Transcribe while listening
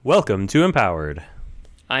Welcome to Empowered.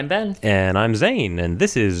 I'm Ben. And I'm Zane, and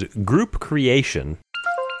this is Group Creation.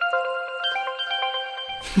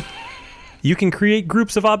 You can create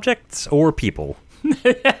groups of objects or people.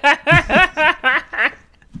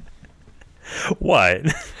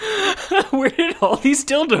 What? Where did all these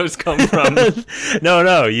dildos come from?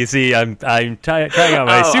 No. You see, I'm trying out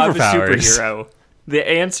my superpowers. I'm a superhero. The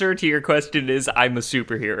answer to your question is I'm a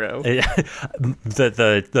superhero.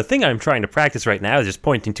 The thing I'm trying to practice right now is just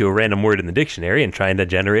pointing to a random word in the dictionary and trying to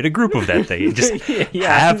generate a group of that thing. It just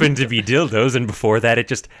happened to be dildos, and before that, it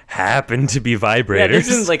just happened to be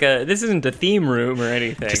vibrators. Yeah, this isn't a theme room or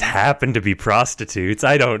anything. It just happened to be prostitutes.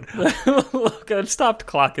 I don't. Look, a stopped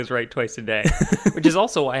clock is right twice a day, which is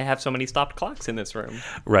also why I have so many stopped clocks in this room.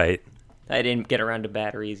 Right. I didn't get around to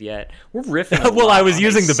batteries yet. We're riffing. Well, I was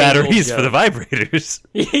using the batteries for the vibrators.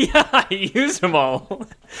 Yeah, I used them all.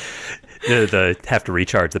 the have to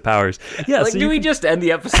recharge the powers. Yeah. Do we just end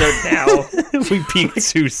the episode now? We peaked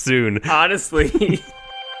too soon. Honestly.